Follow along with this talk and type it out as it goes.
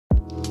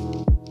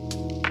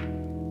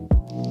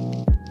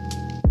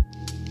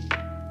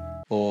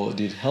or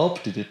did it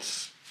help? Did it?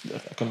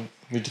 What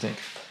do you think?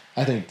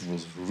 I think it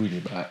was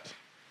really bad.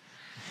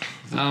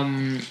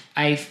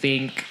 I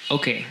think,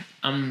 okay,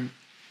 I'm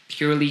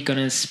purely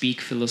gonna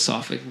speak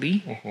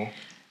philosophically.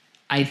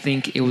 I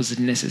think it was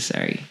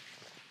necessary.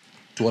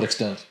 To what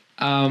extent?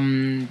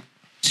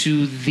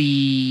 To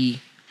the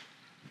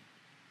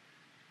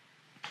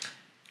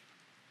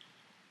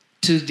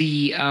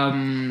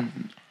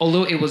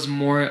although it was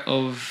more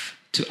of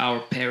to our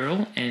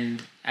peril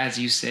and, as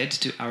you said,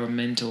 to our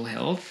mental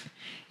health,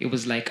 it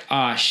was like,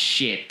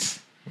 shit,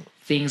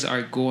 things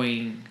are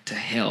going to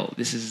hell.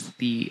 This is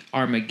the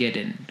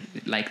Armageddon.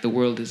 Like, the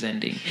world is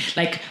ending.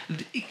 Like,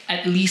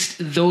 at least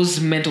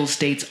those mental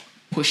states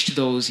pushed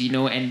those,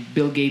 and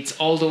Bill Gates,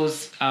 all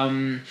those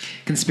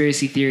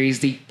conspiracy theories,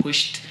 they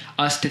pushed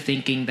us to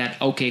thinking that,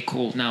 okay,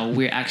 cool, now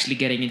we're actually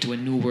getting into a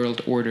new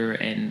world order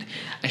and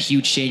a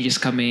huge change is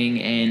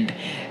coming, and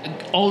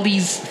all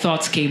these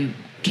thoughts came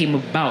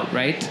about,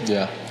 right?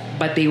 Yeah.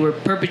 But they were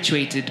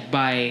perpetuated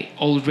by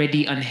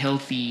already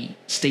unhealthy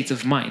states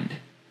of mind.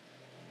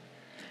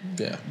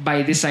 Yeah.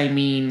 By this I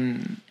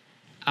mean,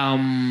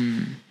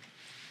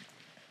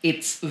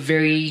 it's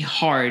very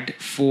hard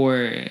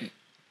for,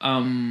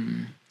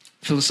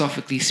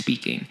 philosophically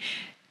speaking,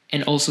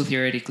 and also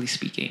theoretically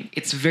speaking,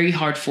 it's very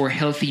hard for a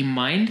healthy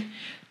mind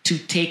to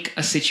take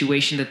a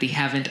situation that they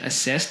haven't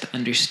assessed,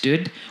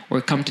 understood,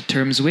 or come to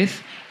terms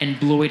with, and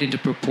blow it into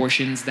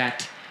proportions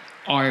that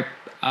are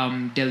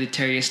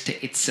deleterious to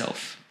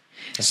itself.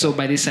 Okay. So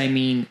by this I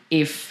mean,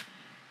 if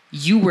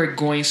you were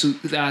going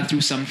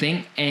through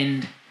something,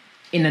 and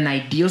in an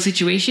ideal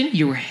situation,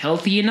 you were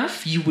healthy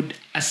enough, you would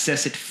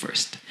assess it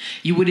first.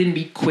 You wouldn't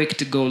be quick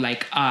to go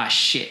like,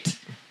 shit,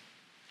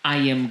 I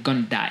am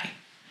gonna die.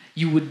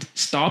 You would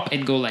stop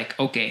and go like,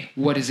 okay,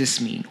 what does this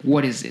mean?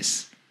 What is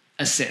this?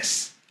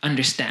 Assess,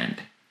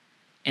 understand,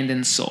 and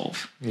then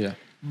solve. Yeah.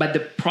 But the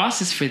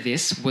process for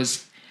this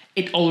was,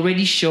 it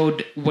already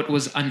showed what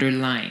was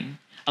underlying.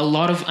 A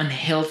lot of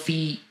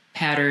unhealthy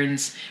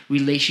patterns,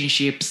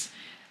 relationships,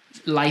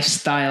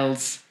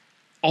 lifestyles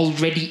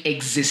already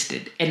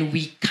existed. And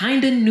we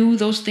kind of knew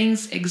those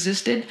things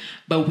existed,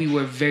 but we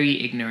were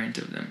very ignorant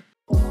of them.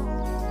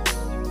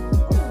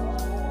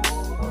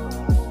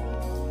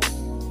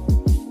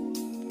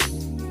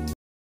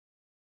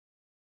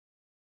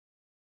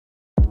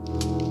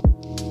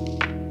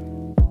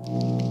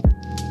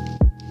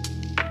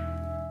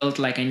 Felt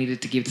like I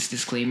needed to give this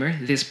disclaimer.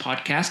 This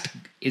podcast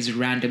is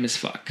random as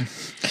fuck.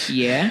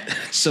 Yeah.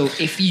 So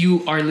if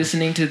you are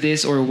listening to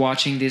this or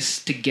watching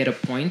this to get a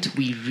point,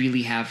 we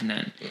really have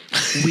none.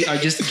 We are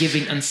just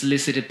giving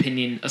unsolicited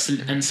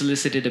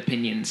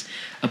opinions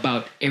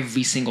about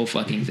every single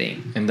fucking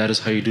thing. And that is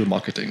how you do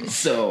marketing.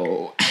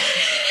 So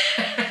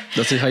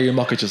that's how you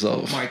market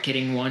yourself.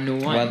 Marketing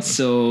 101.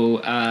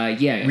 So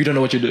yeah. We don't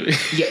know what you're doing.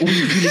 Yeah, we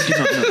really do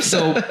not know.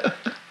 So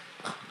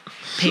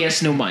pay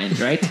us no mind,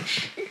 right?